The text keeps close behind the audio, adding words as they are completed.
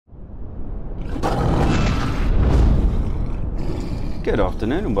Good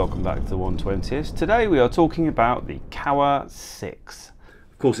afternoon and welcome back to the 120th. Today we are talking about the Kowa Six.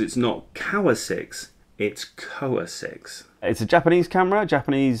 Of course it's not Kowa Six, it's Kowa Six. It's a Japanese camera,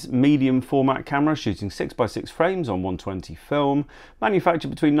 Japanese medium format camera shooting 6x6 frames on 120 film, manufactured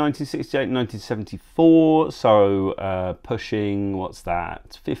between 1968 and 1974, so pushing, what's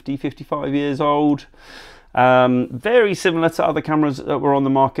that, 55 years old. Very similar to other cameras that were on the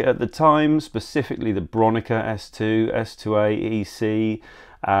market at the time, specifically the Bronica S2, S2A EC,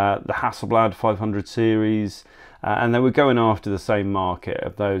 the Hasselblad 500 series, and they were going after the same market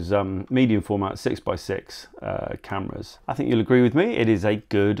of those medium format 6x6 cameras. I think you'll agree with me, it is a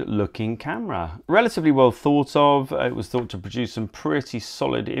good looking camera. Relatively well thought of, it was thought to produce some pretty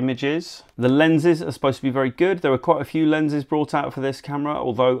solid images. The lenses are supposed to be very good. There were quite a few lenses brought out for this camera,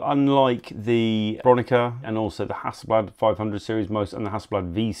 although unlike the Bronica and also the Hasselblad 500 series and the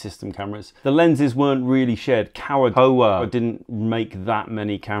Hasselblad V system cameras, the lenses weren't really shared. Kowa didn't make that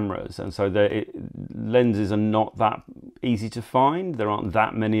many cameras, and so the lenses are not that easy to find. There aren't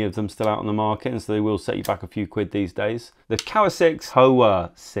that many of them still out on the market, and so they will set you back a few quid these days. The Kowa Six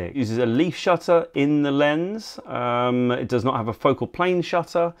uses a leaf shutter in the lens. It does not have a focal plane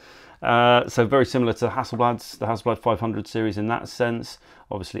shutter. So very similar to the Hasselblad 500 series in that sense,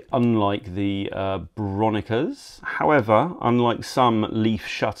 obviously unlike the Bronicas. However, unlike some leaf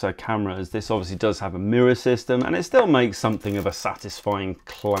shutter cameras, this obviously does have a mirror system, and it still makes something of a satisfying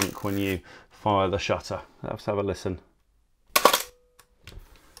clunk when you fire the shutter. Let's have a listen.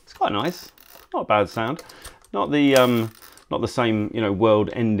 It's quite nice, not a bad sound. Not the same, you know,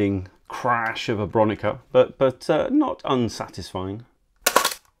 world-ending crash of a Bronica, but not unsatisfying.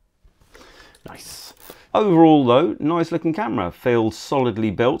 Nice. Overall though, nice looking camera, feels solidly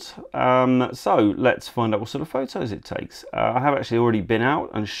built. So let's find out what sort of photos it takes. I have actually already been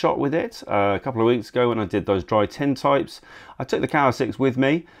out and shot with it a couple of weeks ago when I did those dry tintypes. I took the Kowa Six with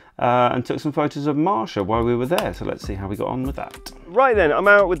me and took some photos of Marsha while we were there. So let's see how we got on with that. Right then, I'm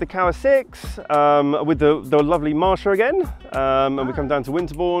out with the Kowa Six, with the lovely Marsha again. And we come down to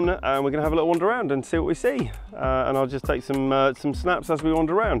Winterbourne and we're gonna have a little wander around and see what we see. And I'll just take some snaps as we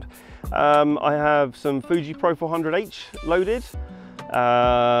wander around. I have some Fuji Pro 400H loaded.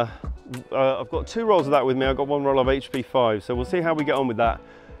 I've got 2 rolls of that with me. I've got 1 roll of HP5, so we'll see how we get on with that.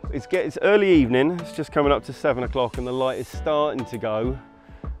 It's early evening, it's just coming up to 7 o'clock and the light is starting to go.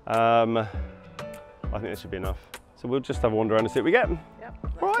 I think this should be enough. So we'll just have a wander around and see what we get.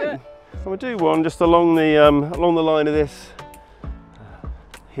 Yep, right, so we'll do one just along the line of this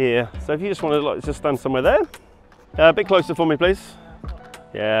here. So if you just want to just stand somewhere there. A bit closer for me, please.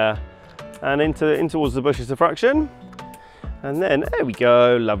 Yeah, and in towards the bushes a fraction. And then, there we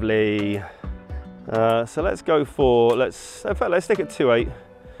go, lovely. So let's go for, in fact, let's stick at 2.8,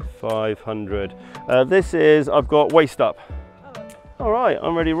 500. This is, I've got waist up. All right,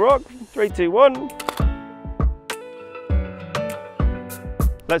 I'm ready to rock. 3, 2, 1.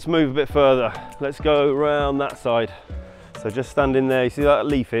 Let's move a bit further. Let's go around that side. So just stand in there. You see that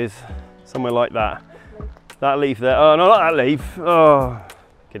leaf is? Somewhere like that. That leaf there. Oh, no, not that leaf. Oh,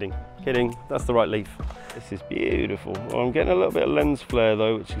 kidding, kidding. That's the right leaf. This is beautiful. Well, I'm getting a little bit of lens flare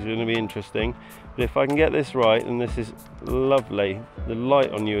though, which is going to be interesting. But if I can get this right, then this is lovely. The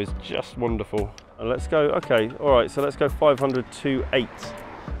light on you is just wonderful. And let's go, okay, all right, so let's go 500 to 8.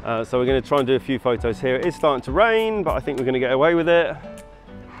 So we're going to try and do a few photos here. It is starting to rain, but I think we're going to get away with it.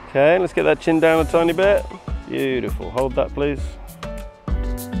 Okay, let's get that chin down a tiny bit. Beautiful, hold that please.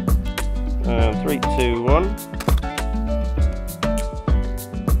 3, 2, 1.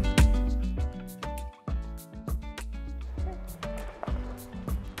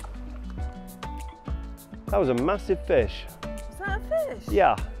 That was a massive fish. Was that a fish?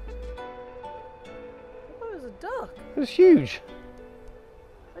 Yeah. I thought it was a duck. It was huge.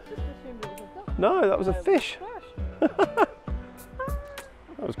 I just assumed it was a duck. No, that was a fish. That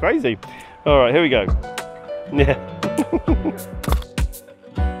was crazy. All right, here we go. Yeah.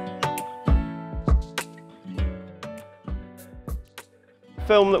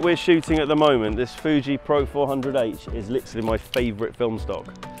 Film that we're shooting at the moment, this Fuji Pro 400H, is literally my favourite film stock.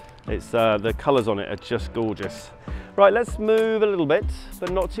 It's the colours on it are just gorgeous. Right, let's move a little bit, but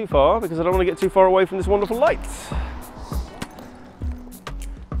not too far because I don't want to get too far away from this wonderful light.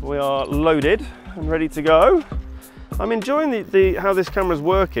 We are loaded and ready to go. I'm enjoying how this camera's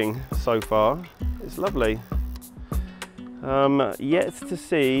working so far. It's lovely. Yet to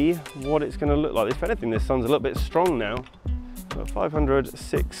see what it's going to look like. If anything, this sun's a little bit strong now. 500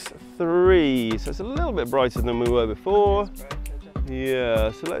 6.3, so it's a little bit brighter than we were before.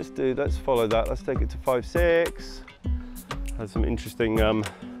 Yeah, so let's follow that. Let's take it to 5.6. Had some interesting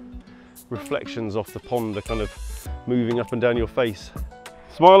reflections off the pond, a kind of moving up and down your face.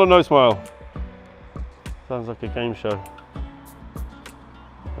 Smile or no smile? Sounds like a game show.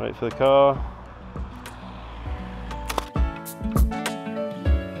 Wait for the car.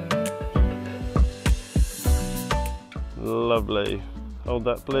 Lovely. Hold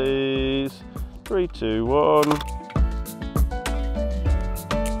that please. 3, 2, 1. Do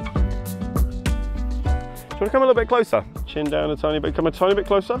you want to come a little bit closer? Chin down a tiny bit. Come a tiny bit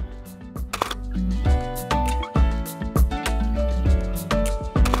closer.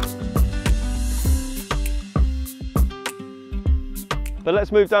 But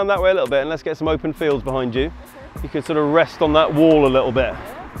let's move down that way a little bit and let's get some open fields behind you. Okay. You can sort of rest on that wall a little bit.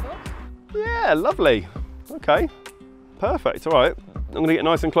 Yeah, lovely. Okay, perfect. All right, I'm going to get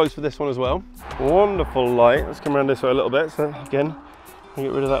nice and close for this one as well. Wonderful light. Let's come around this way a little bit. So again,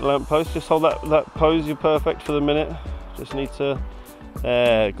 get rid of that lamp post. Just hold that pose. You're perfect for the minute. Just need to.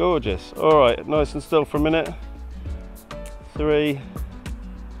 There, gorgeous. All right, nice and still for a minute. 3,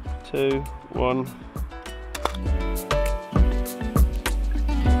 2, 1.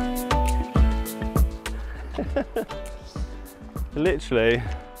 Literally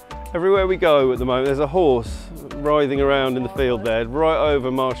everywhere we go at the moment there's a horse writhing around in the field there, right over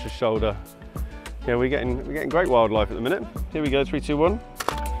Marsha's shoulder. Yeah, we're getting great wildlife at the minute. Here we go, 3, 2, 1.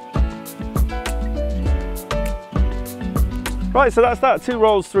 Right, so that's that. 2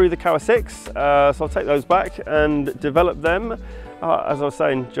 rolls through the Kowa Six. So I'll take those back and develop them. As I was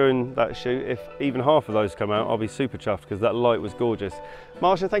saying during that shoot, if even half of those come out, I'll be super chuffed because that light was gorgeous.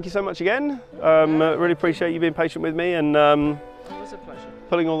 Marsha, thank you so much again. Really appreciate you being patient with me and It was a pleasure.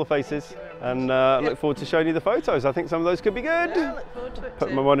 Pulling all the faces. And I look forward to showing you the photos. I think some of those could be good. Yeah, I look forward to it Put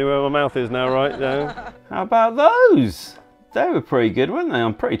too. my money where my mouth is now, right? Yeah. How about those? They were pretty good, weren't they?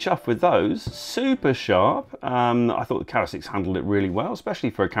 I'm pretty chuffed with those. Super sharp. I thought the Kowa Six handled it really well,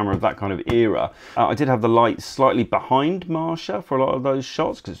 especially for a camera of that kind of era. I did have the light slightly behind Marsha for a lot of those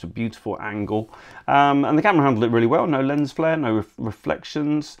shots because it's a beautiful angle. And the camera handled it really well. No lens flare, no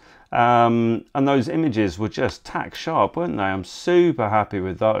reflections. And those images were just tack sharp, weren't they? I'm super happy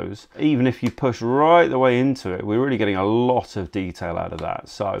with those. Even if you push right the way into it, we're really getting a lot of detail out of that.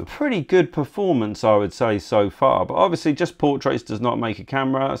 So pretty good performance, I would say, so far. But obviously just portraits does not make a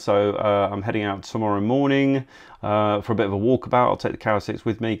camera. So I'm heading out tomorrow morning for a bit of a walkabout. I'll take the Kowa Six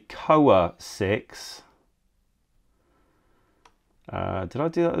with me. Kowa Six. Did I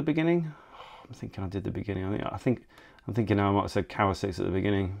do that at the beginning? I'm thinking I did the beginning. I'm thinking I might have said Kowa Six at the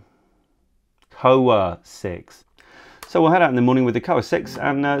beginning. Kowa Six. So we'll head out in the morning with the Kowa Six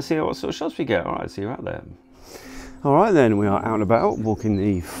and see what sort of shots we get. All right, see you out there. All right then, we are out and about walking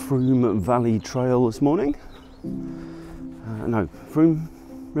the Froome Valley Trail this morning. No, Froome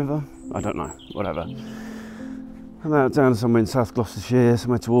River? I don't know, whatever. I'm out down somewhere in South Gloucestershire,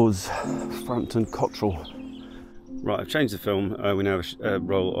 somewhere towards Frampton Cotterell. Right, I've changed the film. We now have a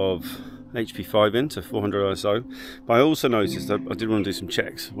roll of HP5 in to 400 ISO. But I also noticed that I did want to do some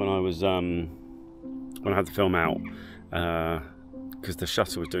checks when I was when I had the film out, because the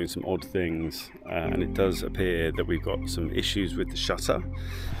shutter was doing some odd things, and it does appear that we've got some issues with the shutter.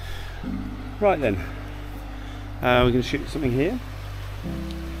 Right then, we're going to shoot something here.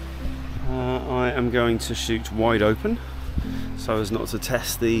 I am going to shoot wide open so as not to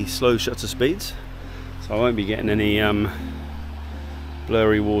test the slow shutter speeds, so I won't be getting any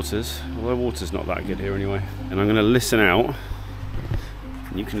blurry waters, although water's not that good here anyway. And I'm going to listen out,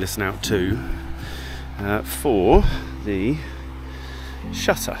 and you can listen out too, for the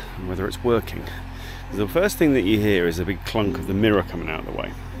shutter and whether it's working. The first thing that you hear is a big clunk of the mirror coming out of the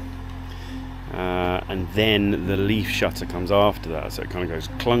way, and then the leaf shutter comes after that, so it kind of goes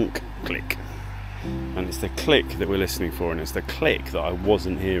clunk, click, and it's the click that we're listening for, and it's the click that I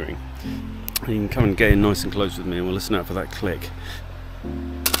wasn't hearing. And you can come and get in nice and close with me and we'll listen out for that click.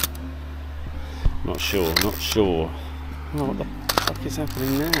 Not sure. Oh, what the fuck is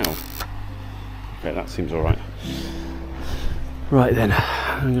happening now? Okay, that seems alright. Right then,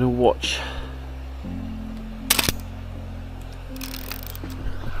 I'm going to watch.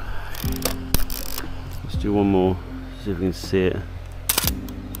 Let's do one more, see if we can see it.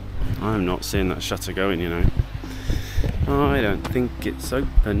 I'm not seeing that shutter going, you know. I don't think it's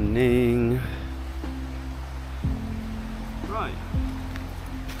opening. Right.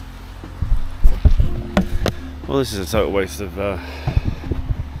 Well, this is a total waste of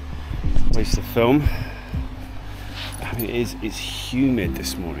film. I mean, it's humid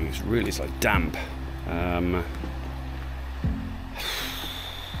this morning. It's like damp. And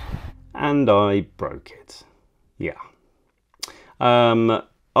I broke it. Yeah.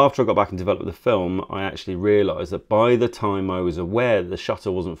 After I got back and developed the film, I actually realised that by the time I was aware that the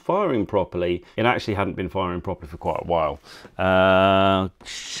shutter wasn't firing properly, it actually hadn't been firing properly for quite a while. I'll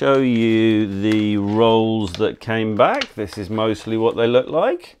show you the rolls that came back. This is mostly what they look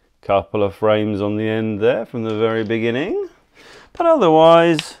like. Couple of frames on the end there from the very beginning, but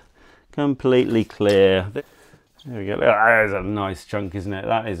otherwise completely clear. There we go. That is a nice chunk, isn't it?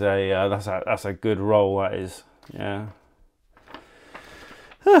 That is a that's a good roll. That is, yeah.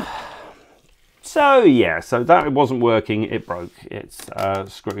 So yeah, so that wasn't working. It broke. It's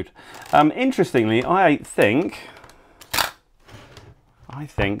screwed. Interestingly, I think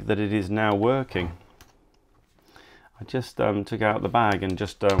that it is now working. I just took out the bag and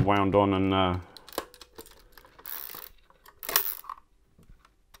just wound on and.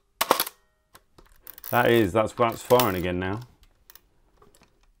 That's firing again now.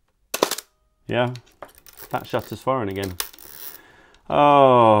 Yeah, that shutter's firing again.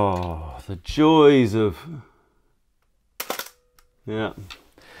 Oh, the joys of... Yeah.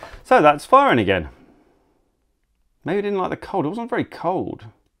 So that's firing again. Maybe I didn't like the cold. It wasn't very cold.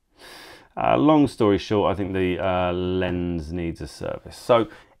 Long story short, I think the lens needs a service. So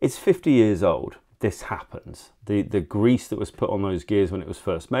it's 50 years old. This happens. The grease that was put on those gears when it was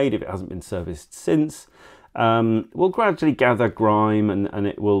first made, if it hasn't been serviced since, will gradually gather grime, and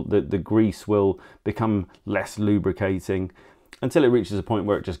it will the grease will become less lubricating until it reaches a point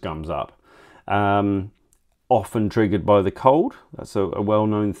where it just gums up. Often triggered by the cold. That's a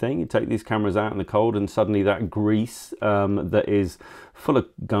well-known thing. You take these cameras out in the cold and suddenly that grease that is full of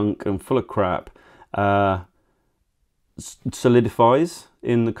gunk and full of crap solidifies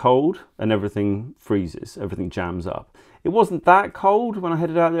in the cold and everything freezes, everything jams up. It wasn't that cold when I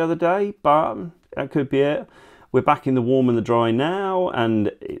headed out the other day, but that could be it. We're back in the warm and the dry now,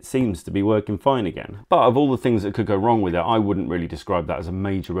 and it seems to be working fine again. But of all the things that could go wrong with it, I wouldn't really describe that as a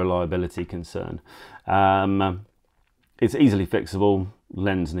major reliability concern. It's easily fixable.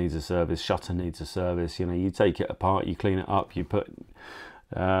 Lens needs a service, shutter needs a service. You know, you take it apart, you clean it up, you put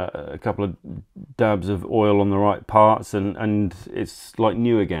a couple of dabs of oil on the right parts, and it's like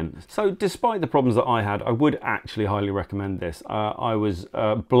new again. So despite the problems that I had, I would actually highly recommend this. I was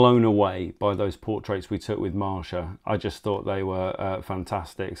blown away by those portraits we took with Marsha. I just thought they were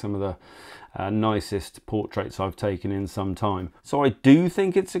fantastic. Some of the nicest portraits I've taken in some time. So I do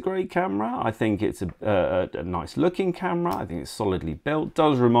think it's a great camera. I think it's a nice looking camera. I think it's solidly built.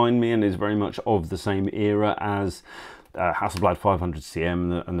 Does remind me and is very much of the same era as Hasselblad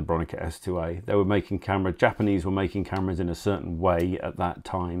 500cm and the Bronica S2A. They were making Japanese were making cameras in a certain way at that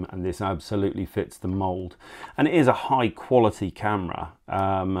time, and this absolutely fits the mold. And it is a high quality camera.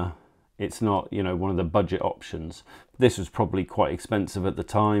 It's not, you know, one of the budget options. This was probably quite expensive at the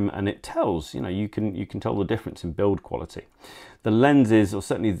time, and it tells, you know, you can tell the difference in build quality. The lenses, or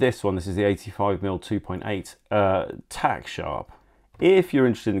certainly this one, this is the 85mm 2.8 tack sharp. If you're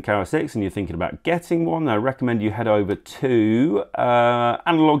interested in the Kowa Six and you're thinking about getting one, I recommend you head over to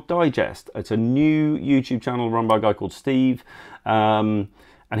Analog Digest. It's a new YouTube channel run by a guy called Steve, and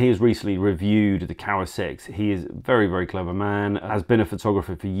he has recently reviewed the Kowa Six. He is a very, very clever man, has been a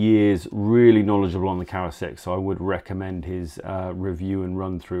photographer for years, really knowledgeable on the Kowa Six, so I would recommend his review and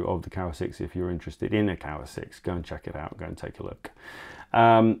run through of the Kowa Six if you're interested in a Kowa Six. Go and check it out, go and take a look.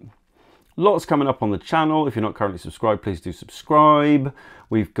 Lots coming up on the channel. If you're not currently subscribed, please do subscribe.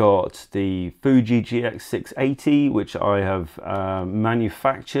 We've got the Fuji GX680, which I have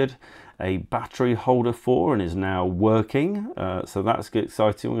manufactured a battery holder for and is now working. So that's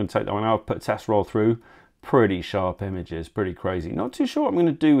exciting. We're going to take that one out, put a test roll through. Pretty sharp images, pretty crazy. Not too sure what I'm going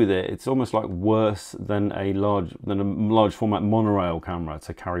to do with it. It's almost like worse than a large format monorail camera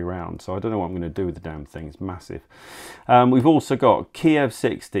to carry around. So I don't know what I'm going to do with the damn thing. It's massive. We've also got Kiev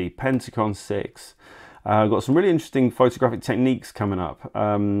 60, Pentagon 6. Got some really interesting photographic techniques coming up.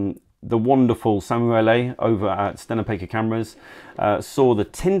 The wonderful Samuele over at Stenopeka Cameras saw the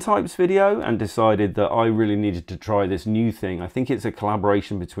Tintypes video and decided that I really needed to try this new thing. I think it's a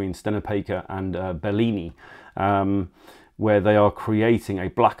collaboration between Stenopeka and Bellini, where they are creating a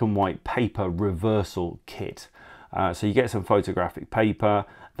black and white paper reversal kit. So you get some photographic paper,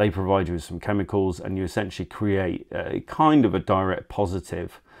 they provide you with some chemicals, and you essentially create a kind of a direct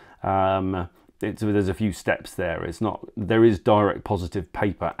positive. There's a few steps there. There is direct positive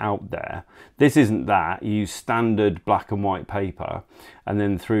paper out there. This isn't that. You use standard black and white paper, and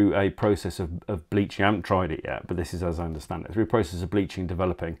then through a process of bleaching, I haven't tried it yet, but this is as I understand it, through a process of bleaching,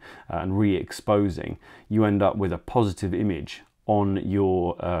 developing and re-exposing, you end up with a positive image on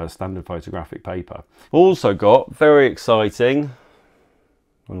your standard photographic paper. Also got, very exciting,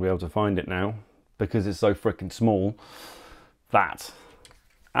 I'm gonna be able to find it now because it's so freaking small, that.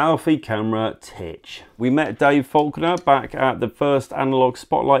 Alfie camera titch. We met Dave Faulkner back at the first Analog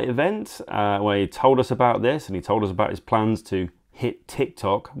Spotlight event where he told us about this, and he told us about his plans to hit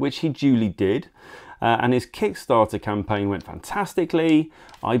TikTok, which he duly did. And his Kickstarter campaign went fantastically.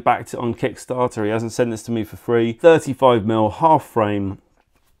 I backed it on Kickstarter. He hasn't sent this to me for free. 35mm half frame.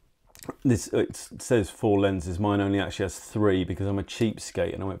 It says 4 lenses. Mine only actually has 3 because I'm a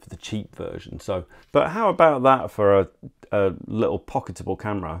cheapskate and I went for the cheap version. So, but how about that for a little pocketable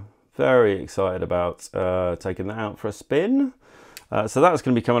camera? Very excited about taking that out for a spin. So that's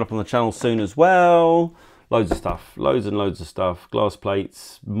going to be coming up on the channel soon as well. Loads of stuff, loads and loads of stuff. Glass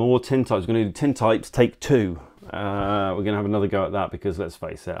plates, more tintypes. We're going to do tintypes take 2. We're going to have another go at that because let's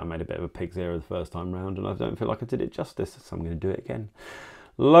face it, I made a bit of a pig's ear the first time round and I don't feel like I did it justice, so I'm going to do it again.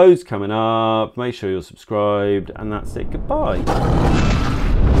 Loads coming up. Make sure you're subscribed, and that's it. Goodbye.